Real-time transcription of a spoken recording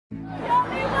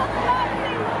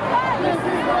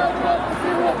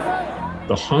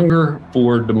The hunger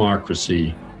for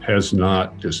democracy has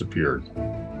not disappeared.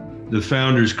 The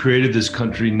founders created this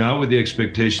country not with the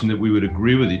expectation that we would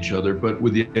agree with each other, but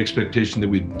with the expectation that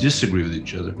we disagree with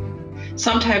each other.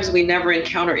 Sometimes we never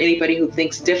encounter anybody who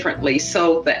thinks differently,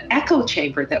 so the echo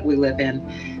chamber that we live in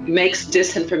makes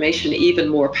disinformation even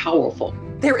more powerful.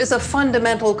 There is a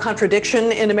fundamental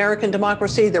contradiction in American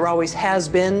democracy. There always has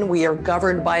been. We are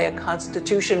governed by a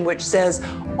constitution which says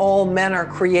all men are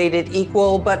created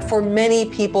equal, but for many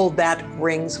people that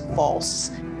rings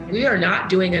false. We are not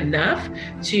doing enough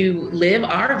to live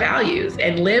our values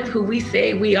and live who we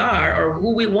say we are or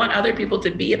who we want other people to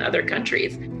be in other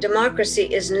countries.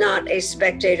 Democracy is not a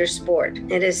spectator sport.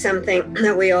 It is something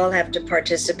that we all have to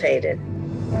participate in.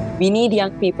 We need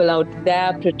young people out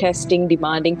there protesting,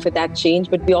 demanding for that change,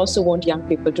 but we also want young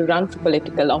people to run for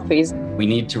political office. We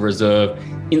need to reserve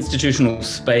institutional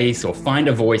space or find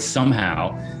a voice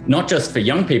somehow, not just for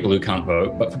young people who can't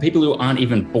vote, but for people who aren't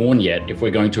even born yet if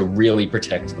we're going to really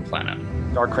protect the planet.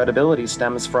 Our credibility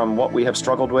stems from what we have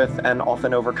struggled with and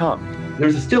often overcome.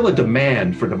 There's still a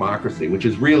demand for democracy, which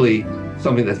is really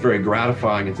something that's very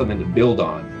gratifying and something to build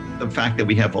on. The fact that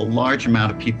we have a large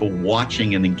amount of people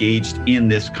watching and engaged in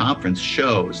this conference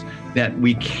shows that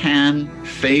we can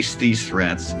face these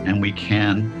threats and we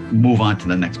can move on to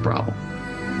the next problem.